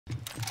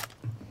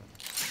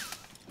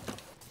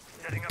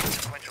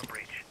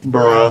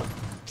Bruh.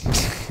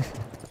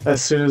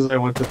 As soon as I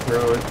went to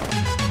throw it.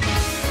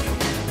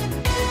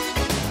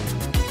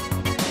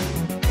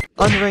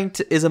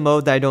 Unranked is a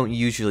mode that I don't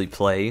usually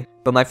play,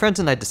 but my friends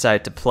and I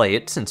decided to play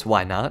it since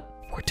why not?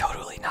 We're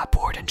totally not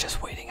bored and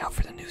just waiting out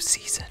for the new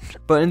season.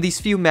 But in these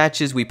few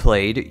matches we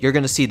played, you're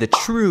gonna see the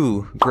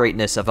true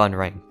greatness of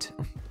Unranked.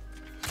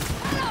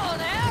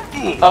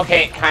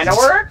 Okay, it kinda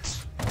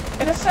worked,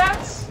 in a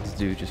sense. This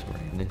dude just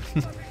ran in.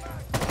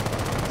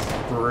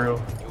 For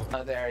real.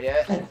 Not there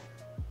yet. Do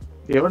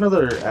you have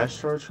another Ash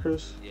charge,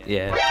 Chris?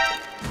 Yeah.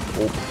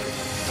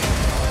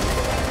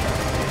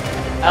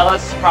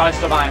 Ella's probably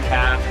still behind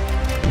half.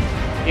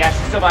 Yeah,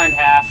 she's still behind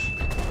half.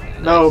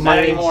 No, Not my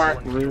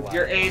anymore.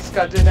 Your ace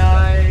got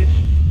denied.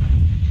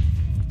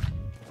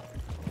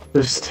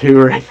 There's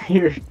two right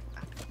here.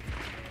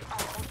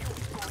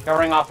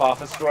 Covering off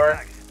office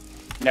door.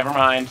 Never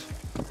mind.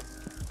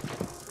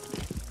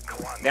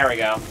 There we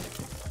go.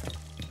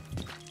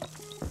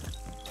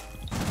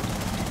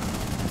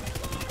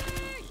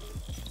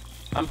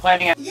 I'm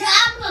planning on. Yeah,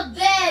 I'm a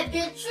bad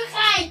bitch. You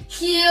can't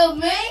kill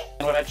me.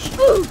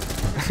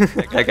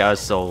 That guy was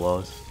so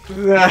lost.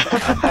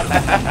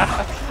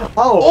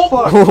 Oh,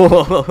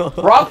 fuck!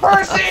 Wrong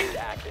person!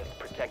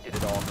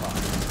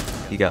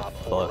 He got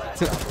fucked.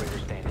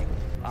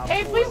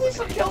 Hey, please leave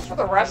some kills for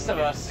the rest of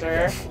us,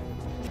 sir.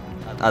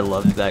 I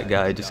loved that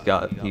guy,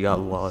 he got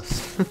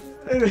lost.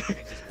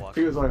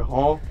 He was like,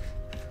 huh?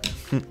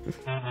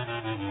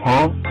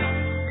 Huh?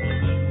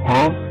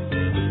 Huh?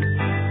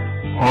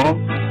 Huh?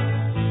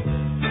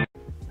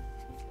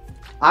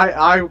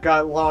 I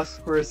got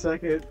lost for a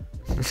second.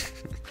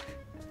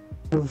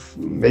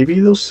 Maybe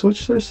they'll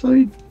switch their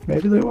side.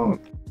 Maybe they won't.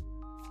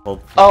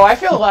 Oh, I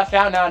feel left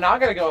out now. Now I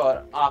gotta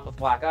go off with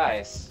black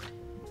ice.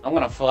 I'm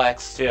gonna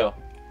flex too.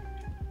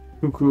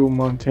 Cuckoo,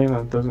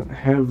 Montana doesn't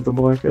have the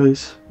black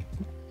ice.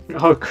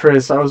 Oh,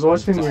 Chris, I was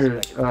watching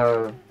your,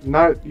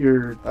 not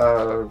your,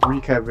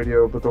 recap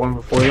video, but the one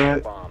before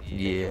that.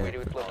 Yeah.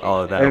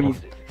 Oh, that And,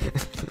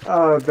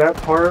 one. that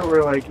part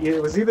where, like, it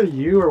was either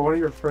you or one of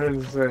your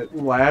friends that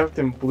laughed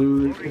and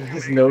blew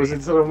his nose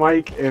into the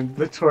mic and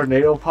the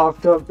tornado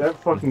popped up, that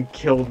fucking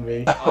killed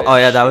me. Oh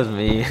yeah, that was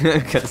me,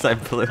 because I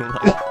blew my...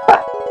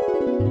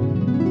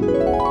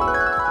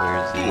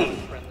 Where is he?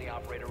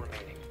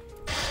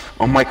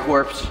 On my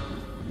corpse.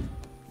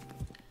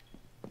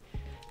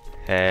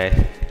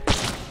 Hey.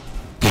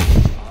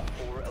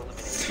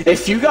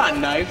 If you got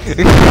knifed.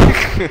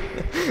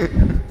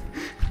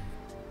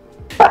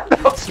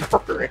 That was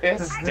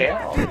Chris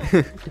down.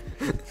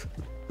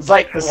 It's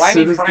like, As why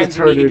soon need as the friends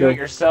when you can do tornado- it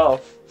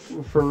yourself?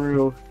 For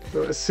real.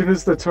 As soon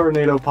as the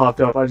tornado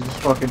popped up, I just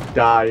fucking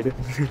died.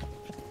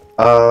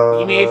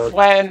 You need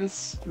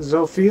friends.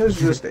 Zophia's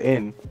just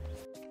in.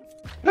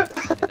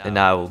 And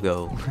I will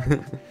go.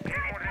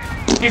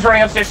 She's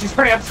running upstairs. She's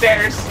running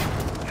upstairs.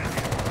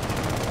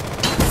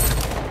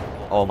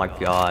 Oh my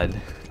god.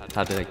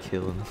 How did I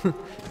kill him?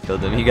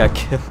 Killed him, he got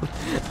killed.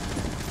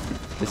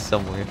 It's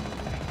somewhere.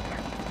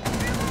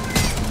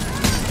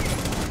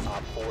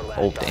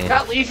 Oh damn.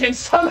 Got Legion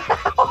somehow.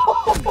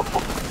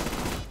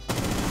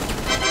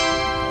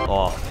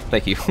 Oh,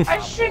 thank you. I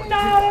should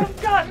not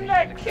have gotten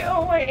that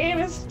kill. My aim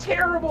is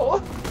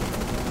terrible.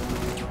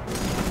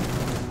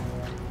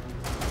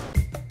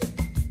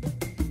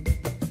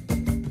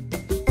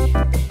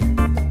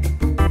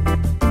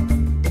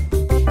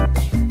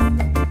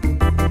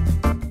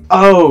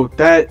 Oh,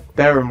 that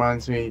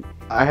reminds me.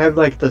 I had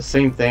like the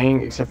same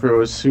thing, except for it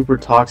was super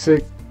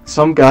toxic.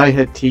 Some guy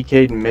had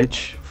TK'd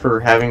Mitch for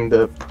having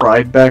the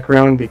Pride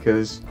background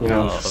because, you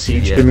know,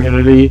 Siege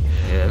community.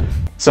 Yeah.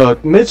 So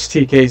Mitch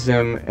TKs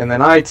him, and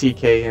then I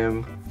TK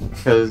him,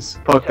 because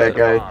fuck that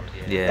guy.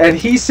 Yeah. And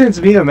he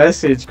sends me a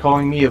message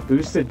calling me a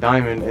boosted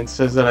diamond and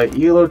says that I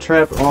elo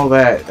trap and all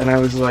that, and I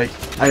was like,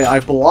 I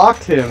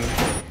blocked him.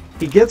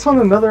 He gets on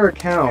another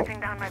account,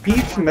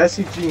 keeps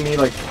messaging me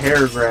like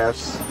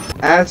paragraphs,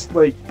 asked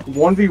like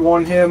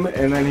 1v1 him,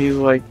 and then he's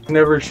like,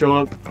 never show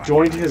up,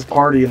 joined his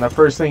party, and the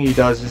first thing he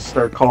does is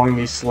start calling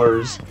me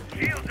slurs.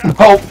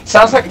 Oh,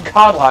 sounds like a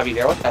COD lobby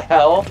there. What the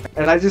hell?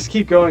 And I just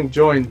keep going,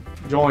 join,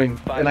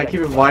 and I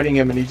keep inviting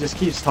him, and he just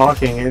keeps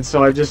talking, and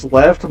so I just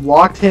left,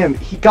 blocked him.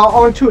 He got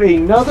onto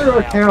another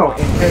account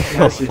and kept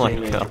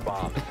messaging me.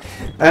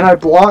 And I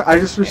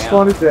just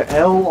responded to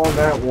L on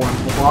that one,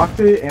 blocked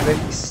it, and then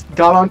he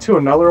got onto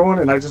another one,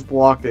 and I just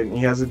blocked it, and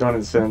he hasn't done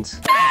it since.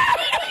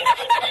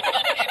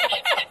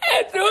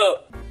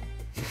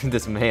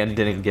 This man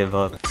didn't give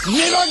up.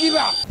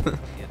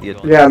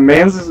 Yeah,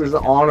 Mans is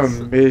on a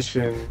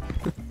mission.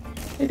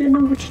 I didn't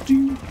know what to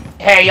do.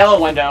 Hey, yellow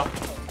window.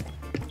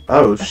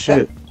 Oh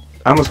shit.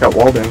 I almost got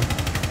walled in.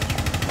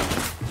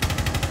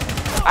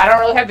 I don't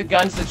really have the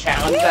guns to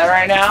challenge that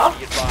right now.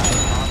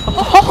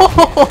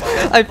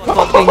 I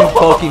fucking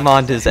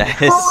Pokemon'd his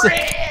ass.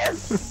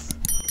 Chris!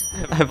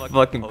 I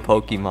fucking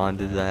Pokemon'd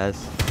his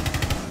ass.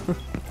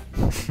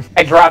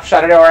 I drop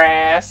shot at her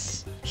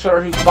ass. Show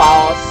her who's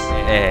boss.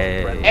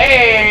 Hey.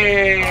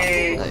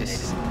 Hey!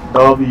 Nice.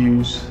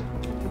 W's.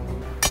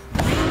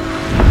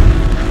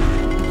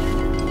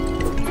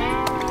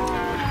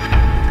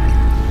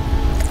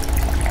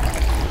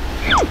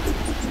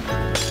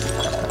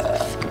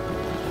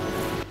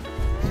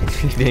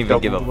 didn't even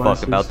give a Double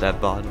fuck about glasses.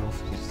 that bottle.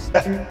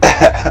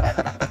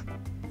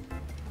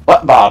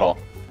 What bottle?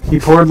 He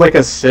poured like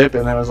a sip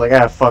and then was like,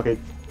 ah, fuck it.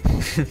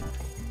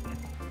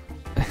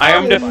 I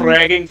am the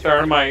fragging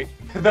thermite.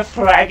 The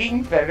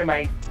fragging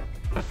thermite.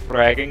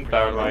 Fragging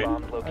thermite.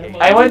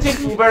 I want to take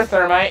Uber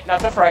thermite,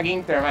 not the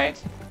fragging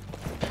thermite.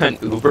 An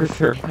Uber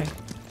thermite.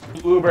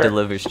 Uber.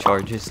 Delivers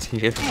charges to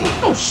you.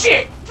 Oh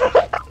shit!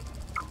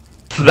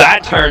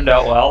 That turned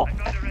out well.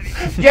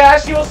 Yeah,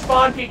 she will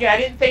spawn peeking. I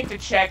didn't think to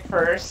check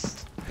first.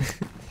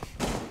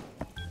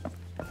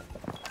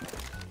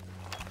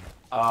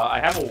 I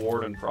have a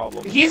warden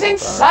problem. He's in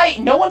sight.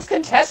 No one's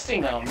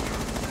contesting him.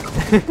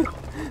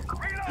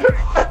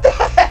 What the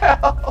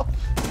hell?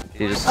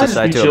 You just I'll just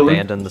decide be to chilling.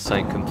 abandon the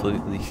site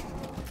completely.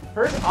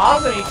 Where's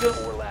Ozzy?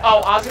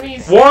 Oh,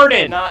 Ozzy's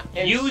Warden! not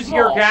in Use small.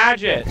 your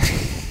gadget!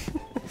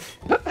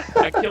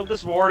 I killed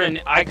this warden.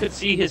 I could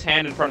see his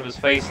hand in front of his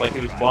face like he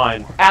was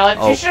blind. Alex,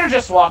 Oh. you should have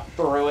just walked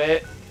through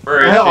it.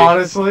 Where is I she?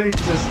 honestly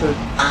just a...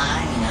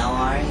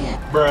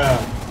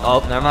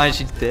 Oh, never mind,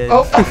 she's dead.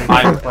 Oh,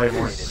 I'm play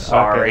more.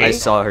 sorry. I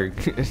saw her.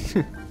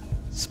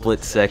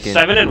 Split second.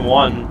 7 and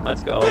 1.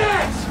 Let's go.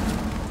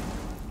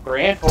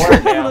 3 and 4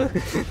 down.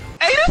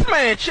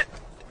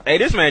 Hey,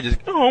 this man just,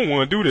 I don't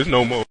want to do this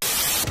no more.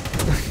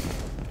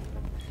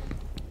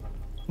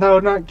 No,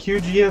 not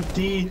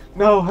QGFD.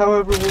 No,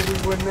 however will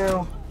we win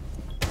now?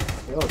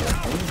 Yo,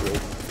 that's angry.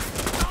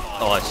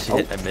 Oh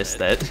shit, I missed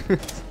that.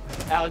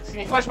 Alex, can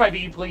you flush my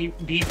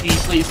BP,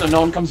 please, so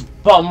no one comes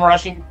bum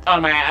rushing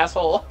on my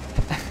asshole?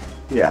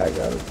 Yeah, I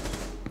got it.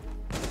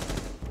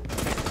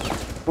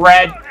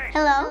 Red.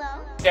 Hello.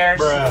 Stairs.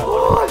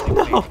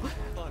 No.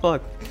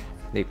 Fuck.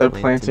 They They're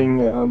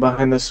planting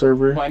behind the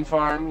server. Wine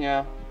farm,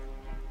 yeah.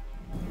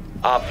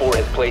 Op 4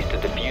 has placed a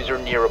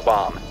diffuser near a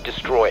bomb.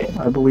 Destroy it.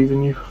 I believe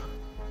in you.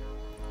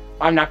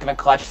 I'm not gonna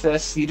clutch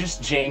this. You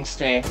just jinxed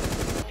me.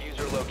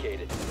 Diffuser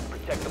located.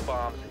 Protect the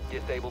bombs.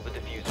 Disable the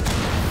diffuser.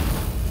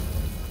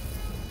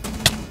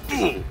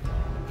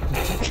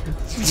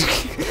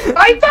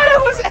 I thought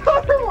it was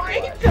out of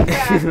range of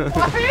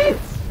that.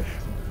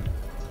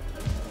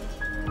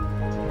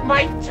 What?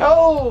 My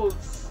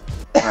toes.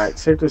 Alright,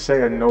 safe to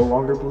say I no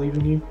longer believe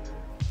in you.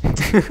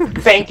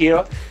 Thank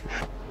you.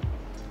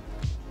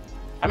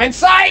 I'm in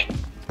sight.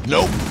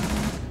 Nope.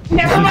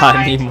 Never Not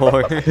mind.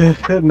 anymore.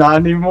 Not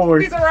anymore.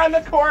 He's around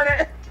the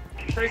corner.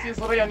 Tracy's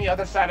literally on the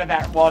other side of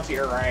that wall to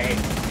your right.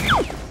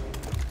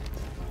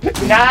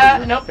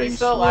 Nah, nope, he's Face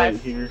still alive.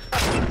 right here.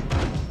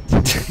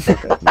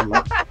 Okay, never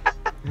mind.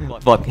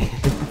 Fuck.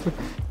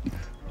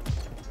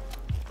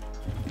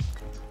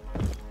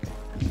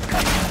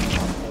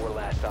 Four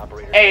last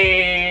operators.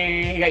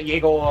 Hey, he got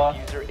Jaeger.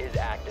 Diffuser is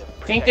active.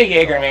 Think the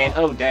Jaeger, man.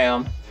 Oh,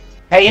 damn.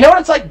 Hey, you know what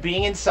it's like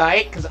being in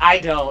sight? Because I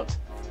don't.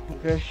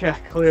 Yeah,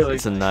 clearly.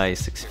 It's a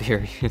nice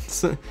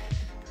experience.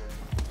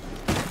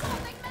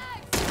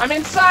 I'm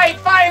in sight,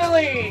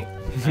 finally!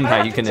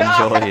 Now you can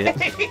enjoy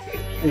it.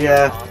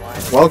 Yeah.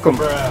 Welcome.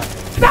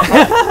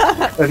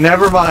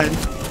 Never mind.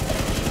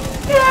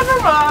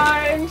 Never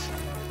mind.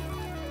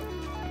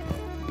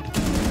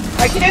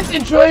 I can't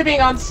enjoy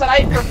being on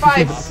site for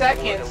 5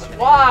 seconds.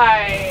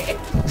 Why?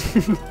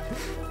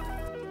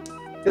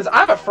 Because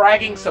I'm a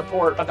fragging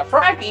support, but the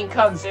fragging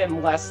comes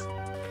in less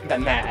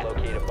than that.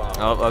 Locate a bomb.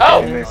 Oh,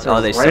 Oh! okay.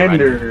 Oh, they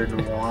surrendered.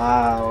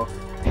 Wow.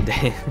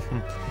 Damn.